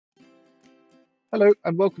Hello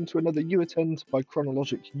and welcome to another uAttend by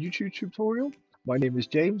Chronologic YouTube tutorial. My name is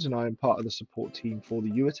James and I am part of the support team for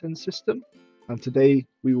the uAttend system. And today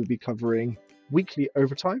we will be covering weekly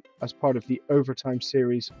overtime as part of the overtime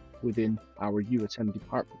series within our uAttend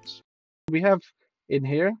departments. We have in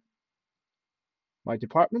here my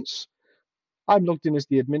departments. I'm logged in as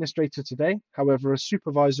the administrator today. However, a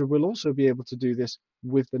supervisor will also be able to do this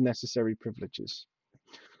with the necessary privileges.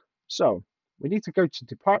 So we need to go to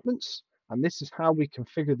departments, and this is how we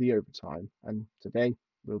configure the overtime. And today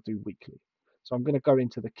we'll do weekly. So I'm going to go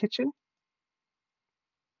into the kitchen,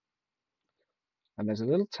 and there's a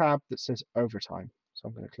little tab that says overtime. So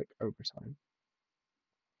I'm going to click overtime.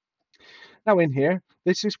 Now in here,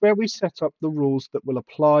 this is where we set up the rules that will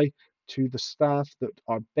apply to the staff that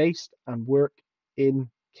are based and work in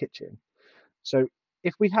kitchen. So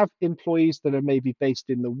if we have employees that are maybe based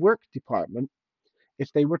in the work department,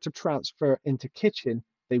 if they were to transfer into kitchen,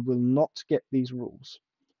 they will not get these rules.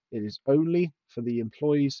 It is only for the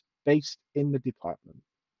employees based in the department.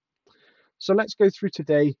 So let's go through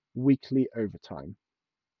today weekly overtime.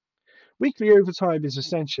 Weekly overtime is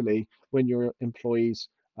essentially when your employees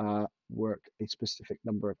work a specific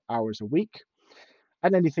number of hours a week,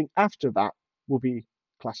 and anything after that will be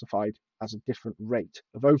classified as a different rate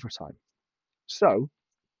of overtime. So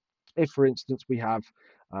if, for instance, we have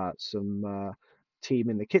some team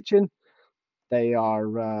in the kitchen, they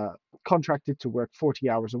are contracted to work 40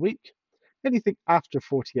 hours a week. Anything after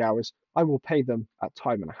 40 hours, I will pay them at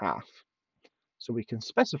time and a half. So we can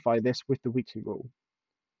specify this with the weekly rule.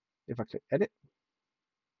 If I click edit,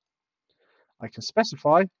 I can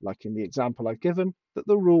specify, like in the example I've given, that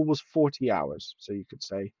the rule was 40 hours. So you could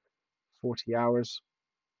say 40 hours,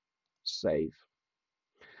 save.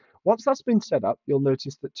 Once that's been set up, you'll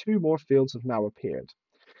notice that two more fields have now appeared.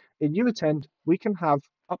 In uAttend, we can have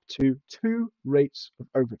up to 2 rates of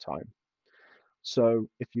overtime. So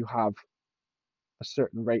if you have a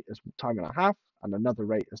certain rate as time and a half and another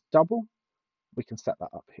rate as double, we can set that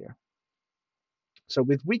up here. So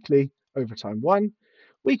with weekly overtime 1,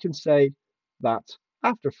 we can say that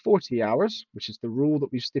after 40 hours, which is the rule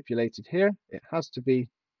that we've stipulated here, it has to be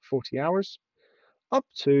 40 hours, up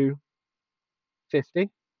to 50,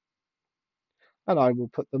 and I will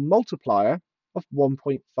put the multiplier of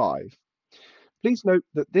 1.5. Please note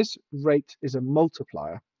that this rate is a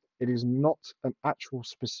multiplier. It is not an actual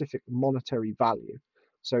specific monetary value.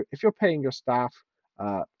 So if you're paying your staff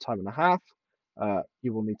time and a half,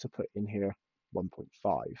 you will need to put in here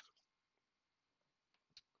 1.5.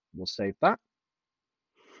 We'll save that.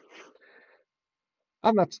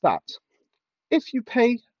 And that's that. If you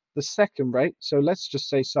pay the second rate, so let's just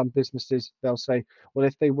say some businesses, they'll say, well,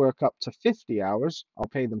 if they work up to 50 hours, I'll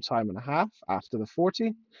pay them time and a half after the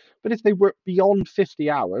 40. But if they work beyond 50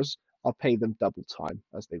 hours, I'll pay them double time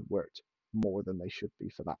as they've worked more than they should be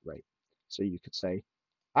for that rate. So you could say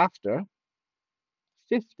after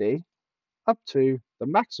 50 up to the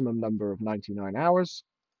maximum number of 99 hours,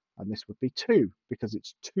 and this would be 2 because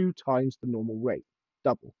it's 2 times the normal rate,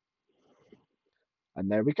 double.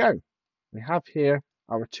 And there we go. We have here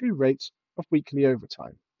our 2 rates of weekly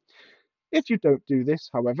overtime. If you don't do this,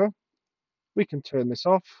 however, we can turn this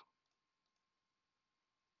off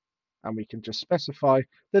and we can just specify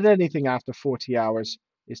that anything after 40 hours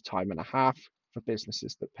is time and a half for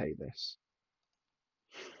businesses that pay this.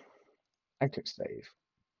 And click save.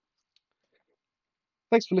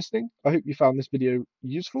 Thanks for listening. I hope you found this video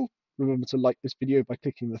useful. Remember to like this video by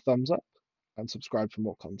clicking the thumbs up and subscribe for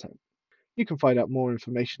more content. You can find out more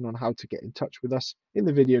information on how to get in touch with us in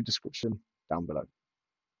the video description down below.